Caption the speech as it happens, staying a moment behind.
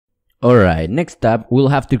Alright, next up, we'll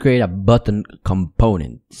have to create a button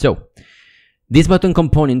component. So, this button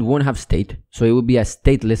component won't have state, so it will be a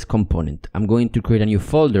stateless component. I'm going to create a new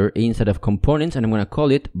folder inside of components, and I'm going to call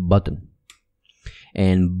it button.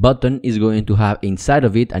 And button is going to have inside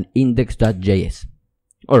of it an index.js.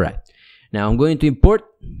 Alright, now I'm going to import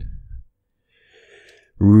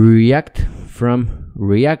React from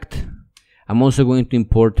React. I'm also going to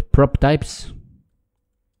import prop types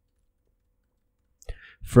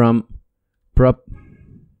from prop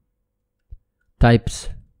types.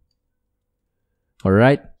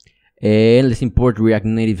 Alright, and let's import React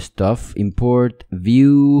Native stuff. Import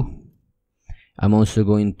view. I'm also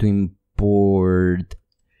going to import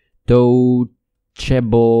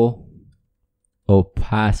touchable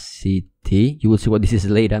opacity. You will see what this is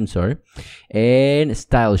later, I'm sorry. And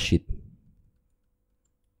style sheet.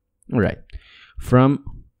 Alright, from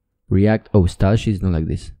React, oh, style sheet is not like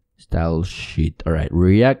this. Style sheet. Alright,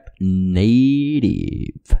 React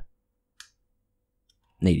Native.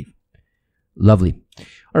 Lovely.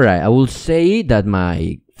 Alright, I will say that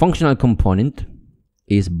my functional component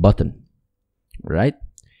is button. Right?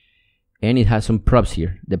 And it has some props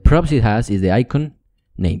here. The props it has is the icon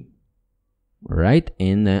name. Alright?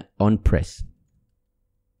 And on press.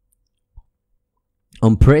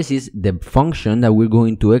 On press is the function that we're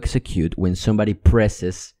going to execute when somebody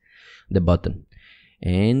presses the button.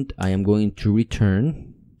 And I am going to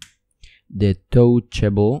return the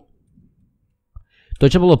touchable.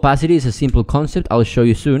 Touchable opacity is a simple concept. I'll show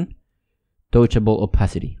you soon. Touchable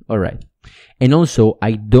opacity. Alright. And also,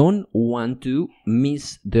 I don't want to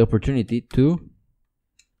miss the opportunity to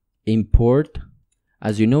import,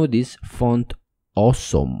 as you know, this font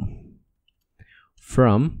awesome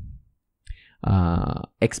from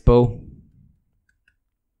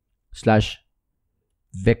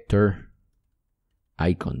expo/vector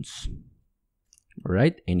icons.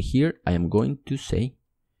 Alright, and here I am going to say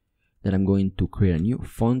that I'm going to create a new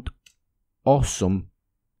font awesome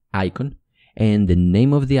icon, and the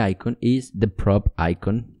name of the icon is the prop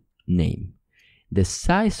icon name. The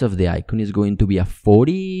size of the icon is going to be a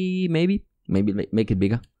 40, maybe make it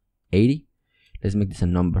bigger, 80. Let's make this a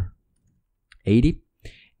number, 80,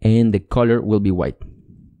 and the color will be white.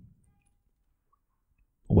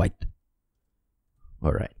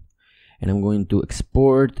 Alright, and I'm going to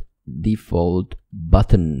export default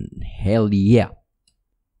button. Hell yeah.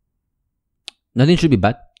 Nothing should be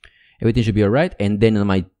bad. Everything should be alright. And then on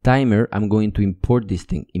my timer, I'm going to import this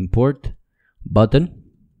thing. Import button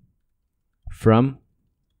from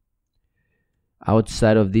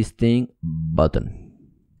outside of this thing, button.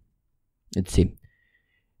 Let's see.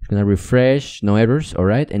 It's gonna refresh, no errors,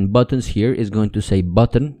 alright. And buttons here is going to say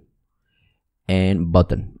button and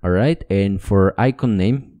button, alright. And for icon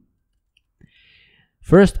name,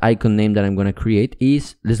 first icon name that I'm gonna create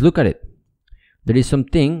is, let's look at it. There is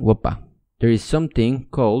something, there is something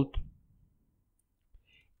called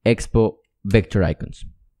expo vector icons.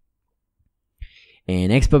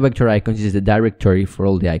 And expo vector icons is the directory for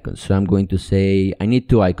all the icons. So I'm going to say, I need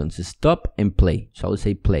two icons, stop and play. So I'll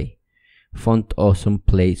say play. Font awesome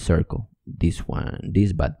play circle. This one,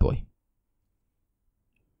 this bad boy.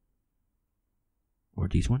 Or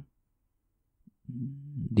this one.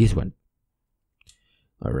 This one.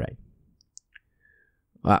 Alright.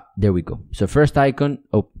 There we go. So first icon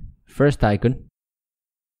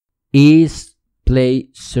is play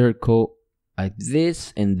circle like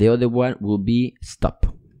this, and the other one will be stop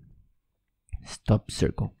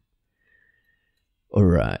circle.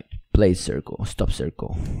 Alright, play circle, stop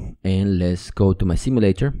circle. And let's go to my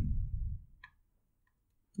simulator.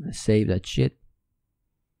 Let's save that shit.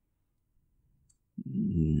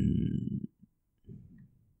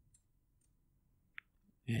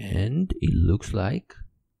 And it looks like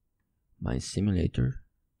my simulator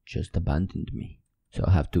just abandoned me. So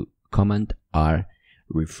I'll have to Command R,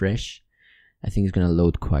 refresh. I think it's gonna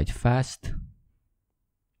load quite fast.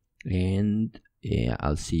 And yeah,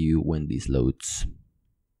 I'll see you when this loads.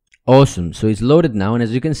 Awesome, so it's loaded now, and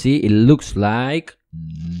as you can see, it looks like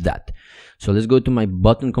that. So let's go to my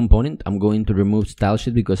button component. I'm going to remove style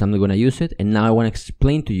sheet because I'm not gonna use it. And now I wanna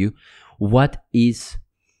explain to you what is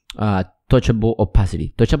touchable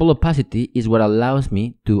opacity. Touchable opacity is what allows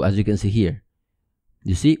me to, as you can see here,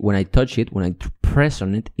 you see when I touch it, when I press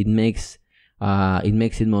on it, it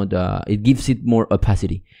gives it more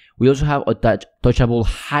opacity. We also have a touchable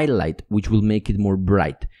highlight, which will make it more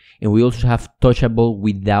bright, and we also have touchable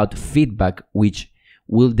without feedback, which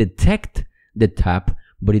will detect the tap,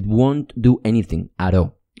 but it won't do anything at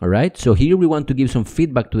all. Alright, so here we want to give some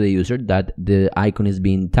feedback to the user that the icon is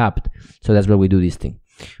being tapped. So that's why we do this thing.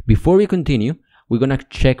 Before we continue, we're gonna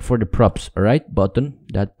check for the props. All right, button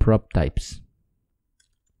that prop types.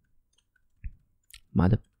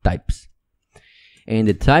 Mad types. And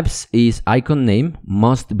the types is icon name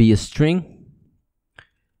must be a string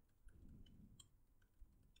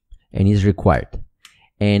and is required.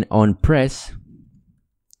 And on press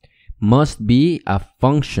must be a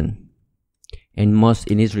function and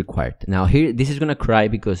is required. Now here, this is gonna cry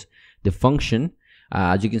because the function,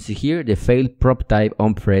 as you can see here, the failed prop type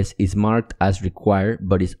on press is marked as required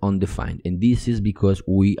but is undefined. And this is because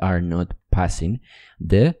we are not passing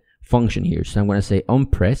the function here. So I'm gonna say on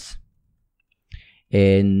press,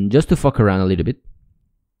 and just to fuck around a little bit,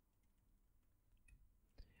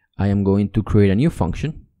 I am going to create a new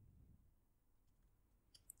function.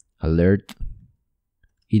 Alert,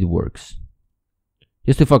 it works.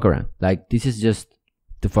 Just to fuck around. Like, this is just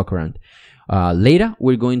to fuck around. Later,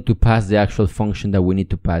 we're going to pass the actual function that we need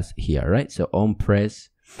to pass here, right? So on press.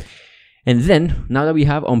 And then, now that we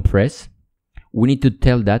have on press, we need to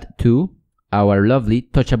tell that to our lovely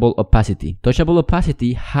touchable opacity. Touchable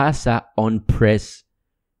opacity has a on press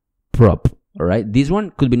prop, all right? This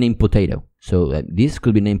one could be named potato. So this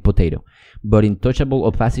could be named potato. But in touchable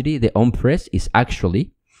opacity, the on press is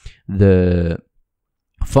actually the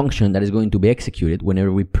function that is going to be executed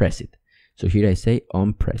whenever we press it. So here I say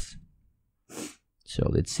on press. So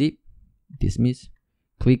let's see, dismiss,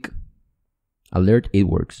 click, alert, it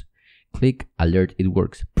works. Click, alert, it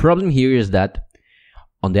works. Problem here is that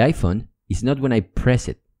on the iPhone, it's not when I press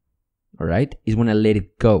it, all right? It's when I let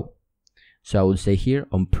it go. So I will say here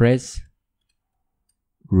on press,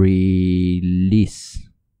 release.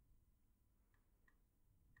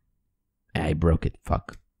 I broke it,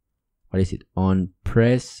 fuck. What is it? On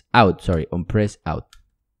press out, sorry, on press out.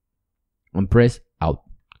 On press out.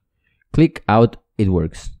 Click out, it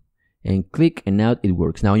works. And click and out, it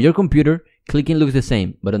works. Now on your computer, clicking looks the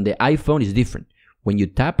same, but on the iPhone it's different. When you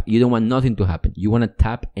tap, you don't want nothing to happen. You want to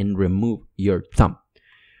tap and remove your thumb.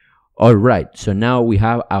 All right, so now we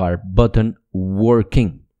have our button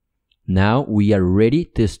working. Now we are ready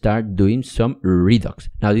to start doing some redux.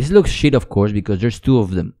 Now this looks shit, of course, because there's two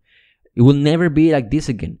of them. It will never be like this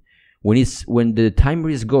again. When the timer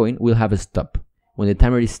is going, we'll have a stop. When the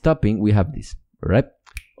timer is stopping, we have this. All right?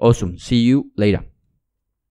 Awesome. See you later.